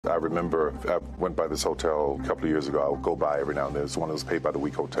I remember I went by this hotel a couple of years ago. I would go by every now and then. It's one of those paid by the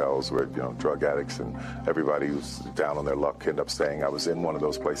week hotels where, drug addicts and everybody who's down on their luck end up staying. I was in one of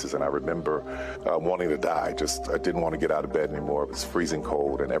those places, and I remember wanting to die. I didn't want to get out of bed anymore. It was freezing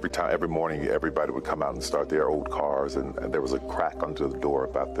cold, and every morning, everybody would come out and start their old cars, and there was a crack under the door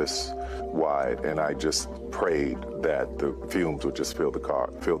about this wide, and I just prayed that the fumes would just fill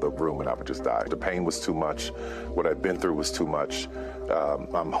the room, and I would just die. The pain was too much. What I'd been through was too much.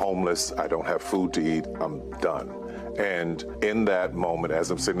 I'm homeless. I don't have food to eat. I'm done. And in that moment,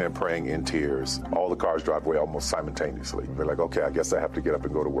 as I'm sitting there praying in tears, all the cars drive away almost simultaneously. They're like, okay, I guess I have to get up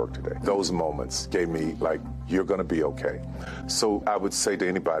and go to work today. Those moments gave me like, you're going to be okay. So I would say to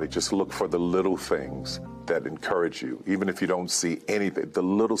anybody, just look for the little things that encourage you, even if you don't see anything, the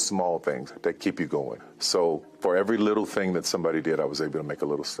little small things that keep you going. So for every little thing that somebody did, I was able to make a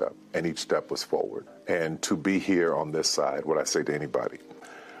little step, and each step was forward. And to be here on this side, what I say to anybody,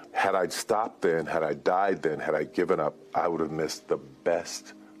 had I stopped then, had I died then, had I given up, I would have missed the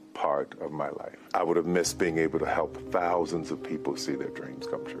best part of my life. I would have missed being able to help thousands of people see their dreams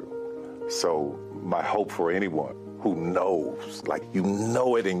come true. So my hope for anyone who knows, like you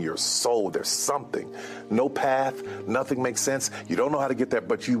know it in your soul, there's something, no path, nothing makes sense, you don't know how to get there,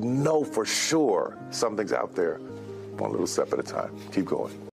 but you know for sure something's out there. One little step at a time. Keep going.